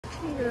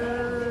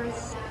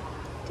Cheers.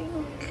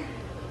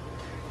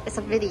 It's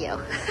a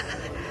video.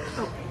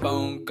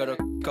 Bone got a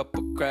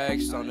couple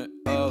cracks on it.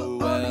 Oh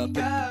well,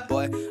 big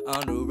boy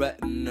on the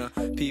retina.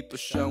 People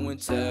show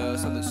and tell.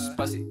 Something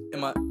spicy in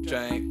my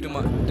drink. Do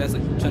my dance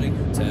like Johnny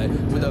Tag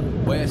with a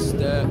waist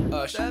there.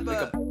 She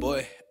make a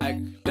boy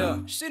act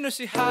dumb. She know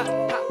she hot,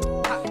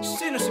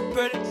 she know she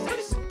pretty.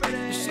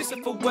 She's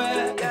super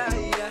wet.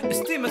 The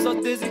steam is so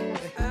dizzy.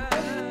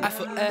 I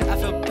feel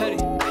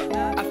petty.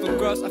 I feel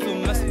gross. I feel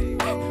messy.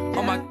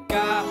 Oh my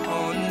god,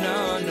 oh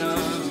no no.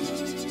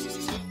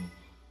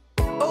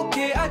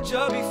 Okay, I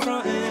just be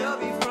frontin',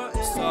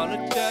 it's all a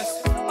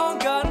jest. Oh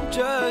God, I'm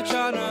just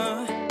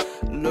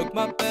tryna look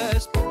my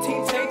best.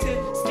 Teen tainted,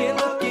 skin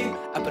looking,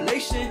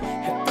 Appalachian,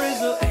 head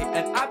frizzle,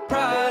 and I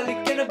probably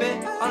get a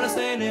bit. All I'm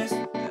saying is, I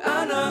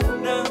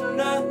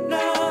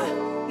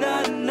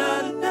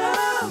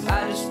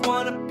just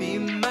wanna be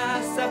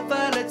myself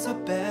a little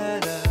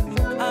better.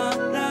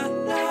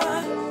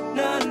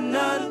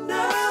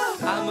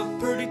 I'm a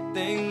pretty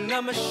thing,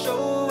 I'ma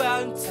show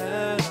out and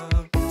tell.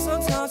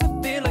 Sometimes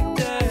I feel like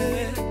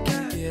that,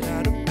 can't get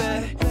out of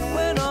bed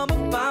when I'm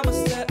by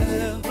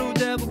myself. Blue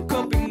devil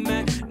coping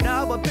man,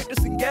 now I picked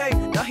this in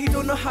game. Now he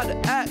don't know how to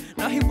act,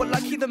 now he want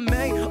like he the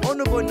main. Oh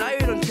no boy, now you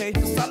don't change,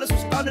 the silence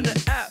was found in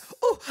the app.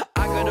 Ooh,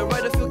 I got a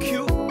right to feel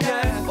cute,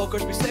 yeah. Oh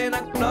girls be saying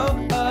I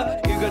glow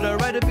up, you got a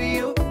right to be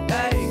you.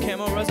 Hey,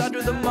 cameras I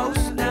do the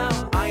most now,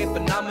 I ain't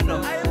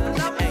phenomenal.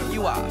 And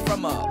you are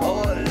from a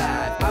old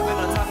life, I've been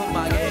on top of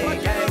my game.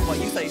 When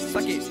you say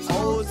suck it,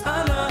 old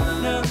time.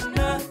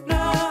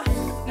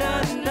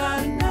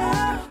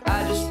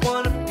 I just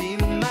wanna be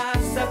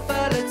myself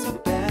a little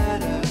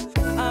better.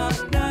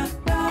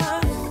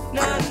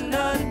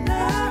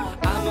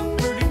 I'm a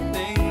pretty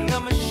thing,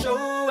 I'ma show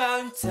out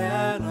and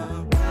tell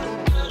them.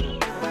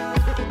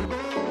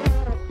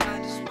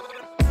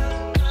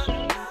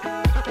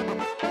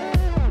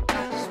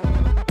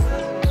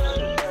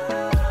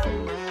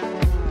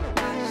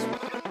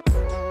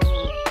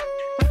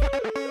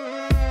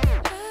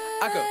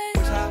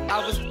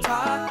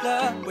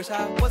 Wish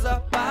I was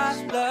a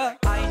bachelor,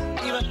 I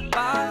ain't even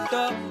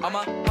bother. All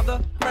my other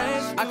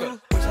friends, I could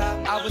wish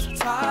I was a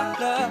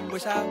toddler.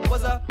 Wish I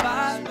was a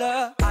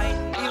bachelor, I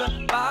ain't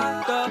even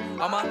bother.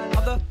 All my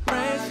other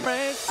friends,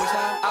 wish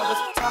I was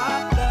a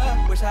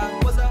toddler. Wish I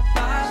was a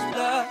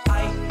bachelor,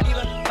 I ain't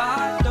even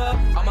bother.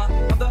 All my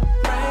other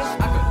friends,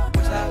 I could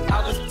wish I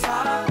was a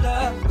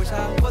toddler. Wish I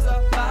was a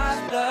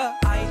bachelor,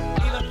 I ain't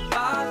even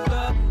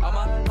bother. All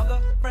my other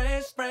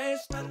friends.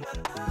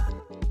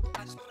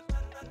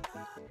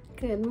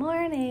 Good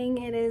morning.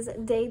 It is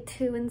day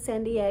 2 in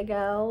San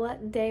Diego.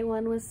 Day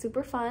 1 was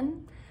super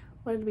fun.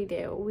 What did we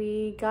do?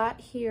 We got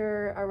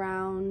here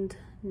around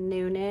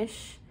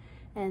noonish,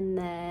 and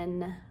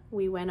then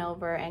we went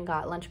over and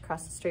got lunch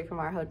across the street from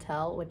our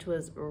hotel, which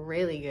was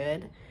really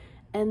good.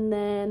 And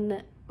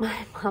then my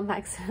mom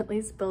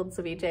accidentally spilled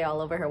ceviche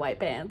all over her white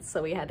pants,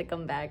 so we had to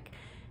come back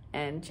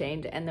and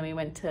change. And then we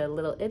went to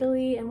Little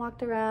Italy and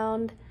walked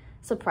around.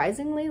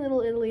 Surprisingly,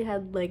 Little Italy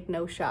had like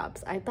no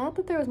shops. I thought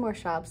that there was more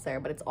shops there,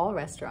 but it's all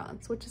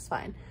restaurants, which is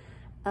fine.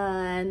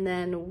 And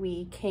then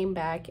we came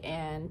back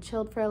and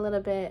chilled for a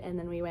little bit, and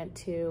then we went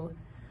to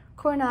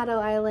Coronado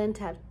Island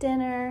to have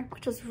dinner,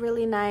 which was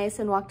really nice,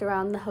 and walked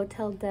around the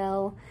Hotel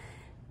Del.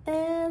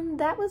 And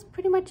that was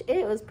pretty much it.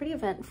 It was pretty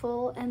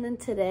eventful. And then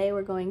today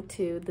we're going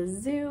to the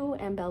zoo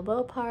and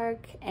Balboa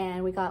Park,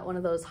 and we got one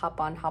of those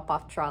hop-on,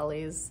 hop-off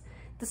trolleys.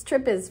 This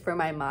trip is for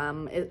my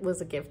mom. It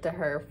was a gift to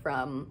her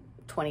from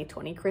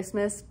 2020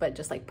 Christmas, but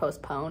just like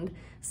postponed.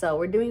 So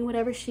we're doing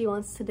whatever she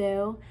wants to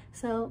do.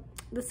 So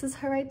this is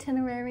her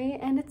itinerary,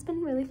 and it's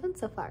been really fun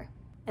so far.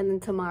 And then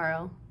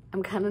tomorrow,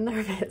 I'm kind of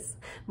nervous,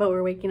 but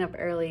we're waking up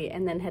early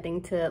and then heading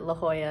to La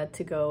Jolla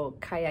to go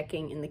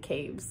kayaking in the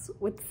caves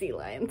with sea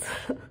lions.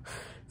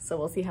 So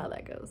we'll see how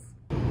that goes.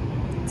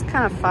 It's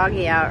kind of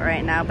foggy out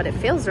right now, but it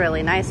feels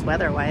really nice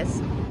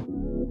weather-wise.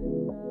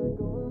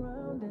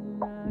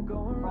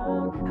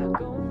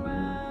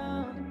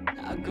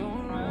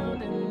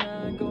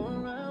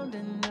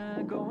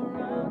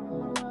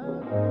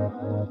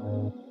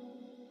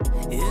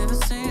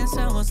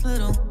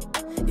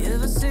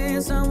 Ever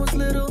since I was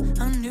little,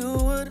 I knew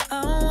what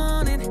I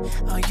wanted.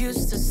 I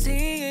used to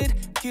see it,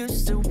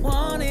 used to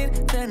want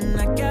it, then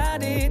I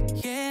got it,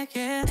 yeah,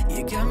 yeah.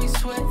 You got me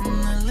sweating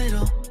a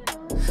little,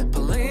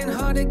 playing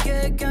hard to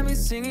get, got me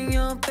singing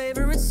your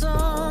favorite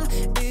song.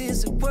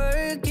 Is it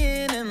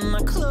working? Am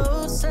I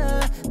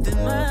closer than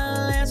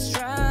my last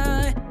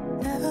try?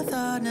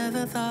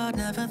 Never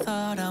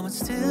thought I would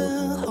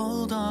still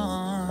hold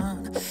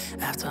on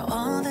after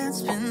all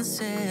that's been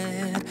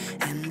said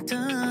and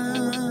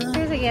done.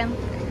 Cheers again.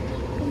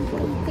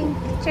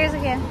 Cheers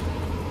again.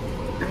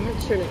 I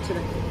have turned it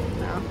today.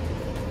 No.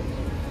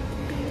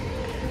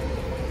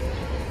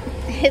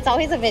 It's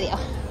always a video.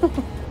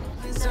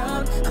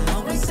 I'm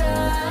always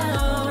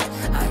out.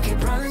 I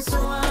keep running so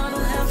I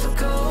don't have to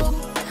go.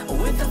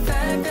 With the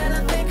fact that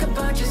I think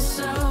about you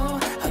so.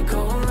 I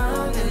go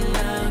around and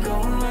I go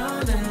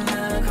around and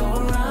I go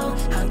around.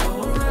 I go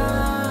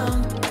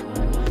around.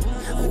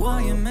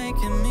 Why you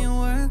making me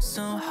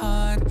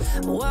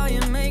Why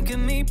you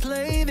making me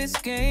play this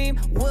game?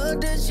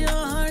 What does your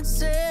heart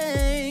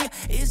say?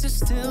 Is it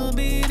still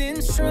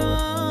beating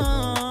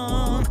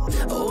strong?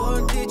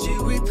 Or did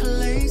you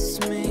replace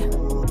me?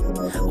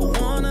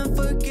 Wanna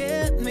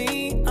forget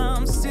me?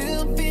 I'm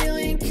still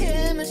feeling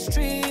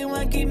chemistry.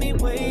 Why keep me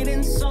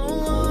waiting so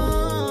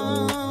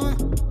long?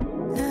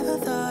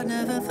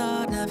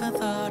 Never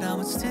thought I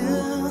would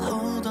still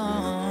hold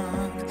on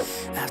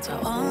after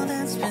all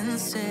that's been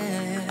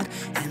said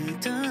and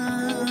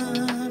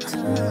done.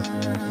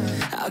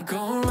 I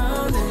go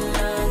around and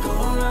I go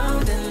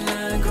around and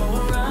I go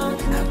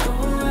around, I go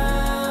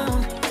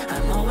around.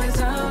 I'm always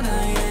out, I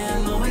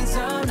am always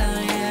out,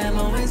 I am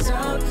always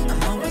out,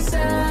 I'm always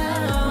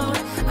out.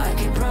 I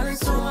keep running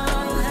so I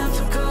don't have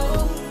to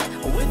go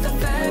with the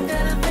fact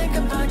that I think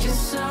about you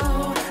so.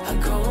 I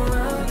go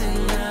around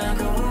and I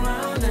go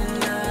around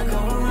and I go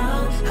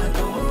around, I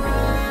go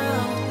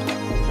around.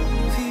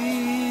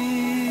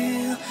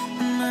 Feel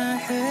my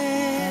head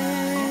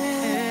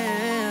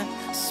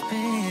spin.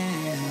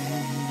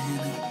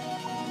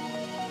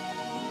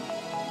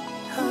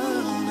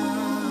 Oh no,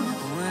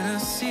 when I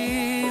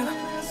see you,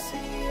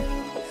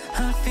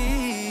 I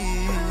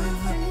feel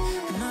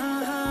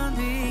my heart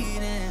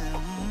beating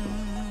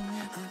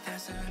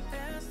faster and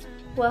faster.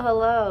 Well,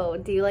 hello.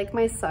 Do you like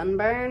my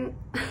sunburn?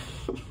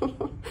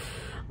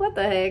 What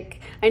the heck?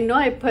 I know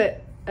I put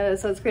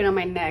sunscreen on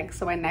my neck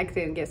so my neck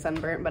didn't get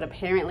sunburnt, but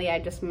apparently I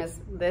just missed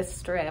this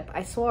strip.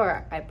 I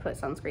swore I put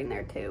sunscreen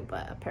there too,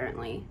 but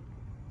apparently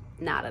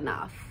not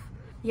enough.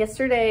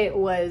 Yesterday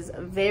was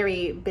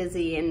very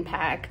busy and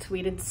packed.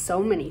 We did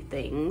so many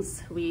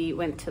things. We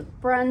went to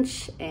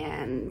brunch,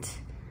 and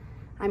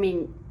I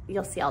mean,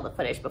 you'll see all the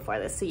footage before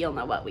this, so you'll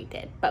know what we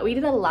did. But we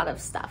did a lot of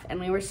stuff, and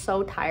we were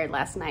so tired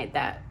last night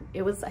that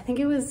I think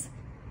it was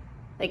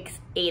like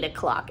 8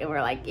 o'clock, and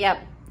we're like,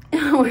 yep,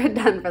 we're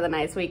done for the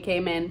night. So we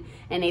came in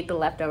and ate the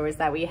leftovers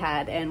that we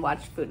had and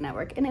watched Food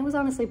Network, and it was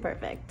honestly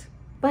perfect.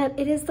 But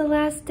it is the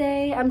last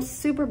day. I'm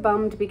super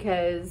bummed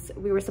because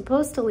we were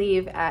supposed to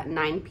leave at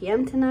 9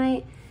 p.m.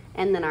 tonight,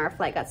 and then our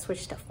flight got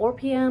switched to 4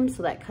 p.m.,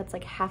 so that cuts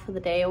like half of the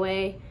day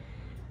away.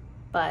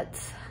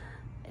 But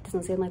it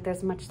doesn't seem like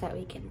there's much that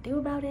we can do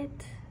about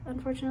it,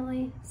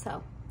 unfortunately.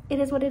 So it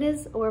is what it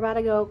is. We're about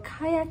to go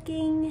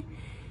kayaking,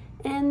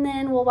 and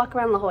then we'll walk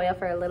around La Jolla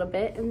for a little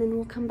bit, and then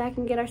we'll come back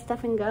and get our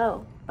stuff and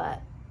go.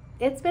 But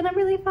it's been a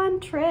really fun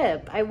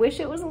trip. I wish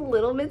it was a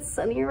little bit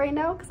sunnier right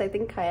now because I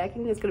think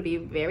kayaking is going to be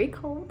very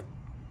cold,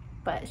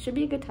 but it should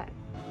be a good time.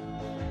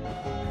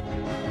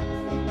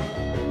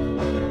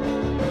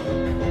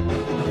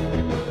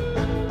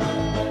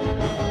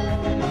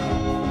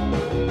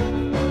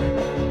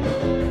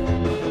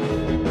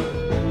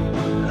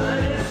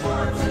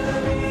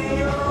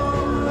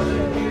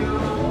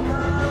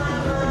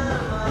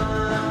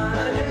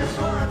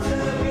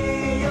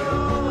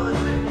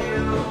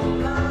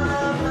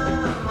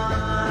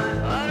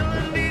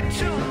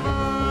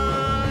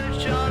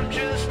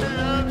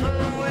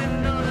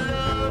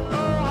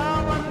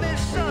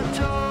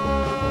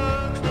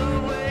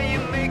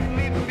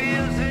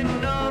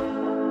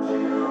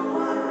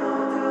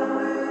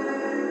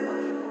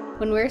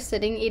 When we were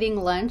sitting eating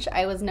lunch,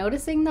 I was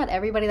noticing that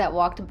everybody that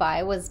walked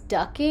by was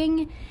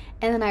ducking,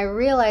 and then I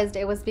realized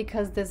it was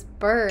because this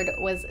bird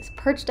was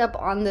perched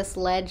up on this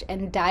ledge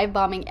and dive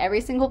bombing every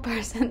single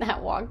person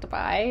that walked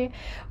by.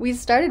 We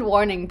started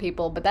warning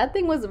people, but that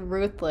thing was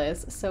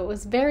ruthless, so it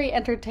was very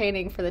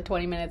entertaining for the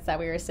 20 minutes that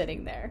we were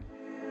sitting there.